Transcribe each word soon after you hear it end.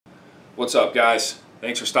What's up, guys?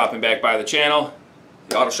 Thanks for stopping back by the channel,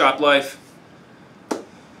 the Auto Shop Life.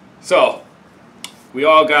 So, we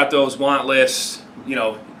all got those want lists, you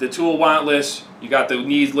know, the tool want list, you got the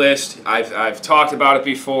need list. I've talked about it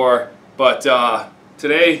before, but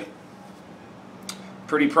today,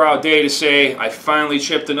 pretty proud day to say I finally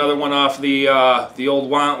chipped another one off the old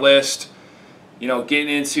want list. You know,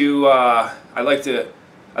 getting into I like to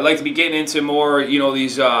be getting into more, you know,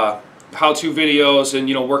 these how-to videos and,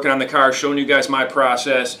 you know, working on the car, showing you guys my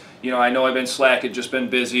process. You know, I know I've been slacking, just been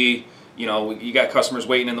busy. You know, you got customers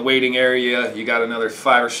waiting in the waiting area. You got another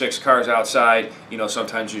 5 or 6 cars outside. You know,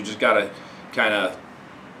 sometimes you just gotta kind of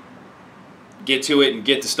get to it and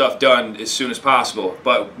get the stuff done as soon as possible.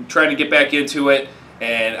 But I'm trying to get back into it,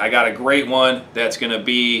 and I got a great one that's gonna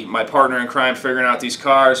be my partner in crime figuring out these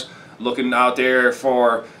cars. Looking out there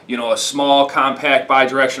for, you know, a small, compact,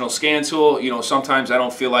 bi-directional scan tool. You know, sometimes I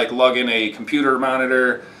don't feel like lugging a computer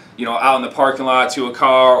monitor, you know, out in the parking lot to a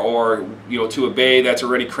car, or, you know, to a bay that's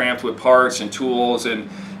already cramped with parts and tools and,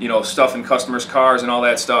 you know, stuff in customers' cars and all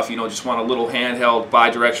that stuff. You know, just want a little handheld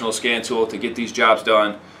bi-directional scan tool to get these jobs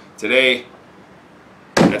done. Today,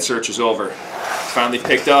 that search is over. Finally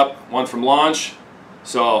picked up one from launch.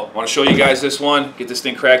 So, I want to show you guys this one. Get this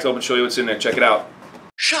thing cracked open, show you what's in there. Check it out.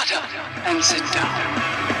 Shut up and sit down.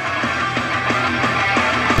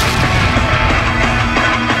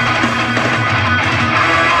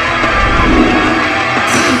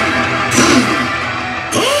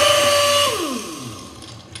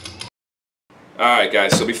 Alright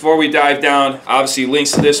guys, so before we dive down, obviously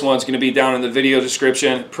links to this one's going to be down in the video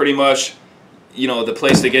description. Pretty much, you know, the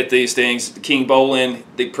place to get these things. The King Bowling,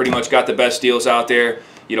 they pretty much got the best deals out there.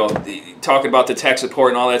 You know, talking about the tech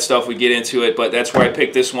support and all that stuff, we get into it, but that's where I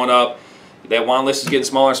picked this one up. That want list is getting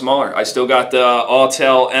smaller and smaller. I still got the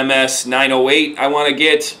Autel MS908 I want to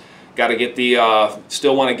get. Got to get the,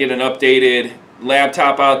 still want to get an updated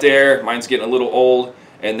laptop out there. Mine's getting a little old.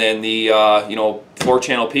 And then the, you know,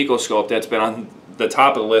 4-channel picoscope that's been on the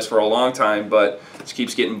top of the list for a long time, but just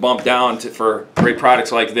keeps getting bumped down for great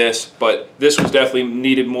products like this. But this was definitely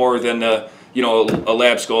needed more than the, you know, a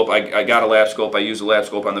lab scope. I got a lab scope. I used a lab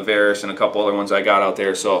scope on the Varus and a couple other ones I got out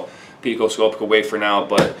there. So picoscope could wait for now,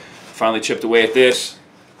 but finally chipped away at this.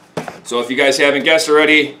 So if you guys haven't guessed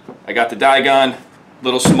already, I got the diagun,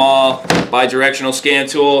 little small bi-directional scan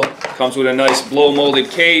tool. Comes with a nice blow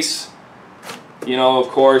molded case. You know, of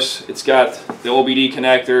course, it's got the OBD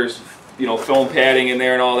connectors, you know, film padding in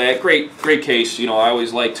there and all that. Great case. You know, I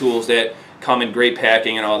always like tools that come in great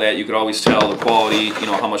packing and all that. You could always tell the quality, you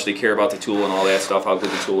know, how much they care about the tool and all that stuff, how good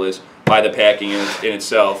the tool is by the packing in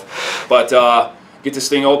itself. But get this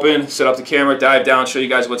thing open, set up the camera, dive down, show you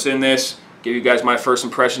guys what's in this, give you guys my first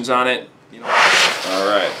impressions on it. You know. All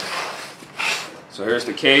right. So here's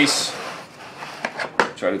the case.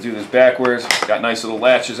 Try to do this backwards. Got nice little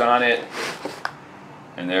latches on it.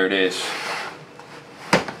 And there it is.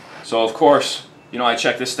 So of course, you know, I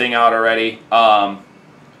checked this thing out already.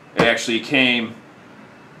 It actually came,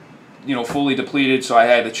 you know, fully depleted, so I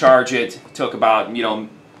had to charge it. It took about, you know,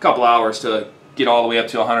 a couple hours to get all the way up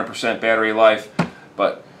to 100% battery life.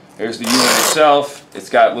 But here's the unit itself. It's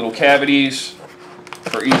got little cavities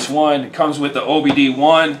for each one. It comes with the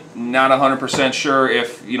OBD1. Not 100% sure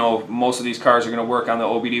if, you know, most of these cars are going to work on the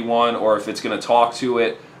OBD1 or if it's going to talk to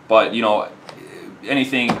it. But, you know,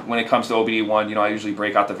 anything when it comes to OBD1, you know, I usually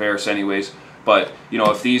break out the Varus anyways. But, you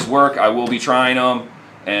know, if these work, I will be trying them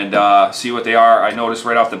and see what they are. I noticed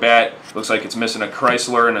right off the bat, looks like it's missing a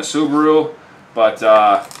Chrysler and a Subaru. But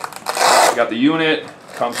got the unit.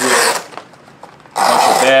 Comes with a bunch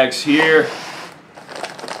of bags here.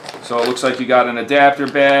 So it looks like you got an adapter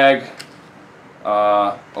bag,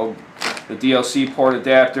 the DLC port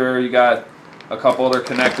adapter, you got a couple other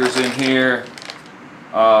connectors in here,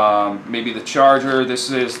 maybe the charger.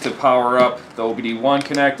 This is to power up the OBD1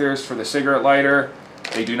 connectors for the cigarette lighter.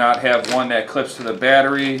 They do not have one that clips to the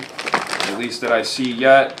battery, at least that I see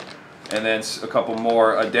yet. And then a couple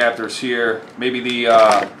more adapters here. Maybe the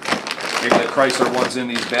Chrysler one's in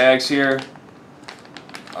these bags here.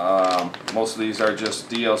 Most of these are just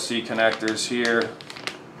DLC connectors here.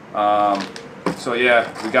 So yeah,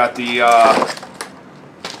 we got the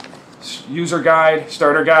user guide,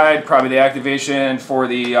 starter guide, probably the activation for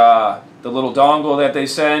the little dongle that they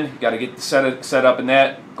send. You got to get set up in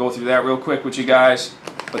that. Go through that real quick with you guys.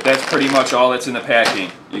 But that's pretty much all that's in the packing.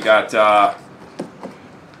 You got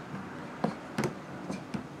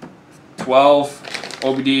 12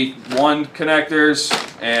 OBD1 connectors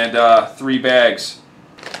and 3 bags.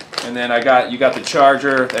 And then you got the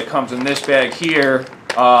charger that comes in this bag here.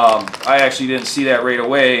 I actually didn't see that right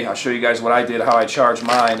away. I'll show you guys what I did, how I charge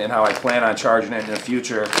mine, and how I plan on charging it in the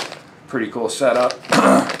future. Pretty cool setup.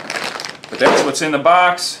 But that's what's in the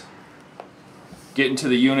box. Getting to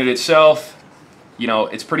the unit itself, you know,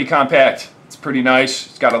 it's pretty compact. It's pretty nice.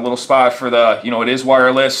 It's got a little spot for the, you know, it is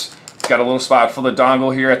wireless. It's got a little spot for the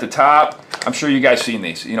dongle here at the top. I'm sure you guys seen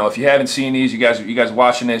these. You know, if you haven't seen these, you guys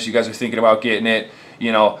watching this, you guys are thinking about getting it.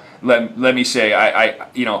 You know, let me say,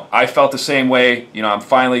 you know, I felt the same way. You know, I'm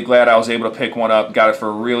finally glad I was able to pick one up. Got it for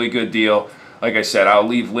a really good deal. Like I said, I'll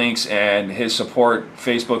leave links and his support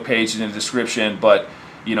Facebook page in the description. But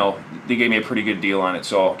you know, they gave me a pretty good deal on it,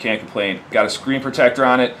 so can't complain. Got a screen protector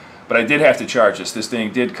on it, but I did have to charge this. This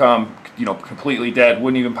thing did come, you know, completely dead.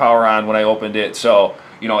 Wouldn't even power on when I opened it. So,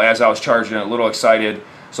 you know, as I was charging it, a little excited.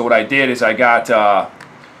 So what I did is I got,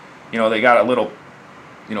 you know, they got a little,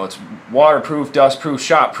 you know, it's waterproof, dustproof,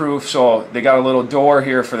 shotproof. So they got a little door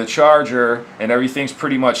here for the charger, and everything's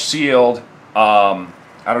pretty much sealed.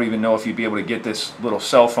 I don't even know if you'd be able to get this little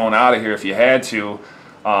cell phone out of here if you had to.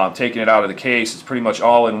 Taking it out of the case, it's pretty much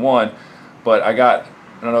all in one. But I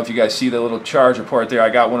don't know if you guys see the little charger port there.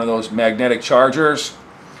 I got one of those magnetic chargers,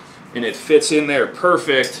 and it fits in there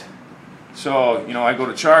perfect. So, you know, I go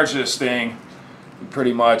to charge this thing, and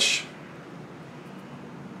pretty much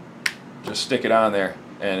just stick it on there,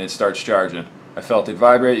 and it starts charging. I felt it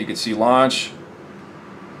vibrate. You can see launch.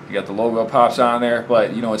 You got the logo pops on there,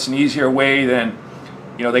 but you know, it's an easier way than,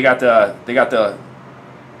 you know, they got the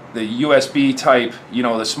USB type, you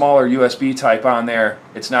know, the smaller USB type on there.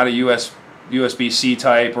 It's not a USB-C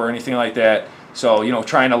type or anything like that. So, you know,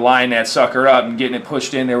 trying to line that sucker up and getting it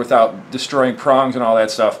pushed in there without destroying prongs and all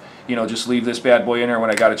that stuff, you know, just leave this bad boy in there.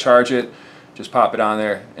 When I got to charge it, just pop it on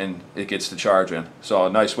there and it gets to charging. So a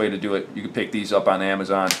nice way to do it. You can pick these up on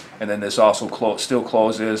Amazon, and then this also still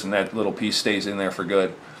closes, and that little piece stays in there for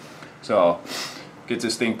good. So get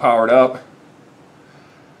this thing powered up.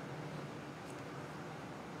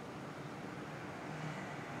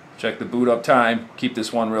 Check the boot up time. Keep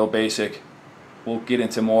this one real basic. We'll get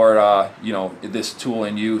into more, you know, this tool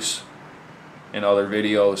in use in other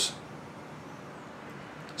videos.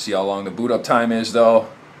 See how long the boot up time is, though.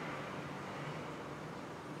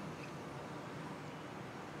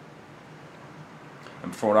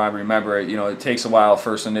 And from what I remember, you know, it takes a while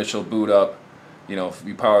first initial boot up. You know, if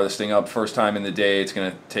you power this thing up first time in the day, it's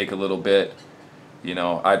going to take a little bit. You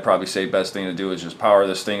know, I'd probably say best thing to do is just power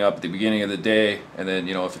this thing up at the beginning of the day, and then,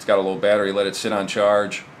 you know, if it's got a low battery, let it sit on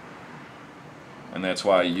charge. And that's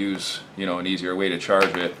why I use, you know, an easier way to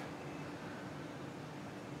charge it.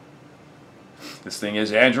 This thing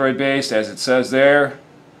is Android based, as it says there.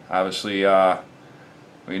 Obviously,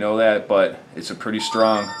 we know that, but it's a pretty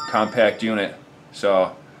strong, compact unit.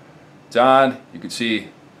 So it's on. You can see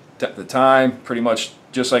the time, pretty much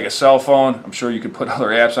just like a cell phone. I'm sure you could put other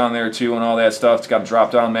apps on there too and all that stuff. It's got a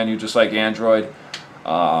drop-down menu just like Android.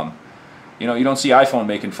 You know, you don't see iPhone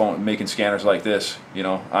making scanners like this. You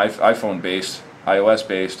know, iPhone based, iOS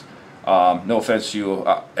based. No offense to you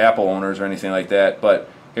Apple owners or anything like that, but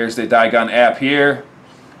here's the diagun app here.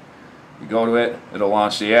 You go to it, it'll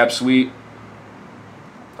launch the app suite,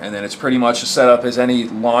 and then it's pretty much a setup as any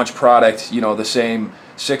launch product. You know, the same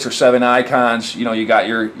 6 or 7 icons. You know, you got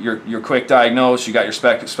your quick diagnose, you got your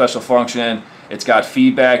special function. It's got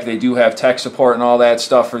feedback. They do have tech support and all that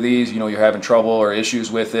stuff for these. You know, you're having trouble or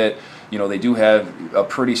issues with it. You know, they do have a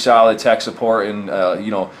pretty solid tech support, and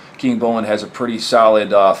you know, King Bowling has a pretty solid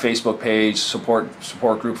Facebook page, support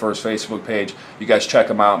group for his Facebook page. You guys check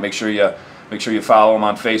them out. Make sure you follow him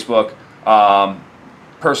on Facebook.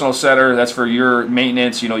 Personal setter, that's for your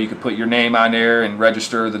maintenance. You know, you could put your name on there and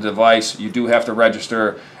register the device. You do have to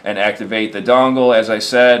register and activate the dongle, as I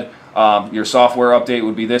said. Your software update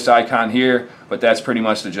would be this icon here, but that's pretty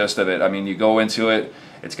much the gist of it. I mean, you go into it,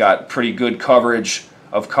 it's got pretty good coverage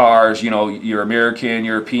of cars. You know, your American,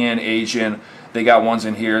 European, Asian. They got ones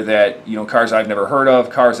in here that, you know, cars I've never heard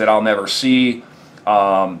of, cars that I'll never see,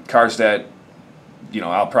 cars that, you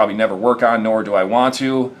know, I'll probably never work on, nor do I want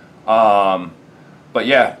to. But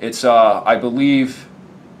yeah, it's I believe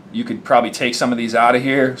you could probably take some of these out of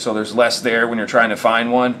here, so there's less there when you're trying to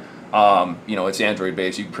find one. You know, it's Android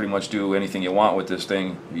based. You can pretty much do anything you want with this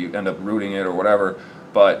thing. You end up rooting it or whatever.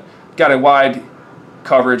 But got a wide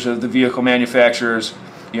coverage of the vehicle manufacturers.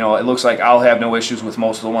 You know, it looks like I'll have no issues with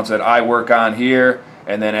most of the ones that I work on here.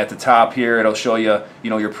 And then at the top here, it'll show you, you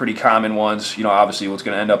know, your pretty common ones. You know, obviously what's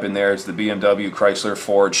going to end up in there is the BMW, Chrysler,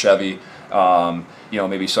 Ford, Chevy. You know,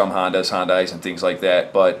 maybe some Hondas, Hyundais, and things like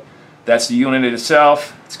that. But that's the unit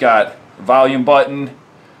itself. It's got a volume button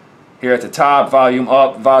here at the top, volume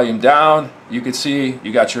up, volume down. You can see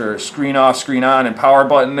you got your screen off, screen on, and power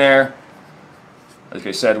button there. Like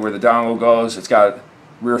I said, where the dongle goes, it's got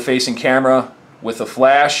rear-facing camera with a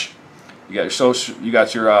flash. You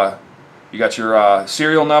got your You got your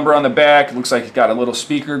serial number on the back. Looks like it's got a little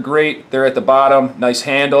speaker grate there at the bottom. Nice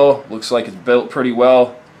handle. Looks like it's built pretty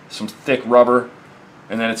well. Some thick rubber.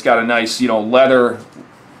 And then it's got a nice, you know, leather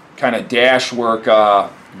kind of dash work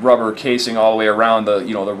rubber casing all the way around the,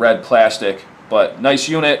 you know, the red plastic. But nice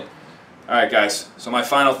unit. Alright guys, so my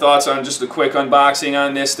final thoughts on just a quick unboxing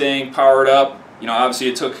on this thing, powered up. You know, obviously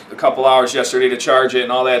it took a couple hours yesterday to charge it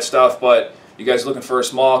and all that stuff, but you guys looking for a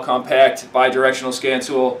small, compact, bi-directional scan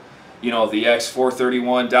tool, you know, the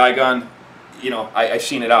X431 diagun, you know, I've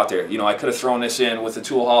seen it out there. You know, I could have thrown this in with the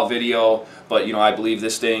tool haul video, but, you know, I believe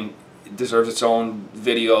this thing deserves its own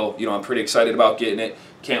video. You know, I'm pretty excited about getting it.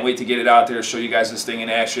 Can't wait to get it out there, show you guys this thing in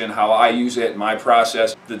action, how I use it, my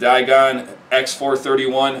process. The Diagun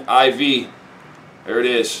X431 IV. There it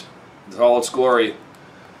is. It's all its glory.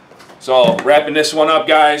 So, wrapping this one up,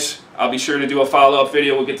 guys. I'll be sure to do a follow-up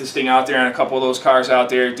video. We'll get this thing out there and a couple of those cars out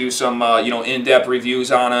there, do some you know, in-depth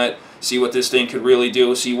reviews on it, see what this thing could really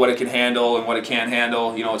do, see what it can handle and what it can't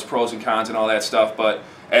handle, you know, its pros and cons and all that stuff. But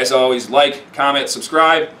as always, like, comment,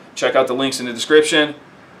 subscribe. Check out the links in the description.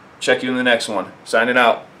 Check you in the next one. Signing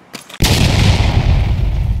out.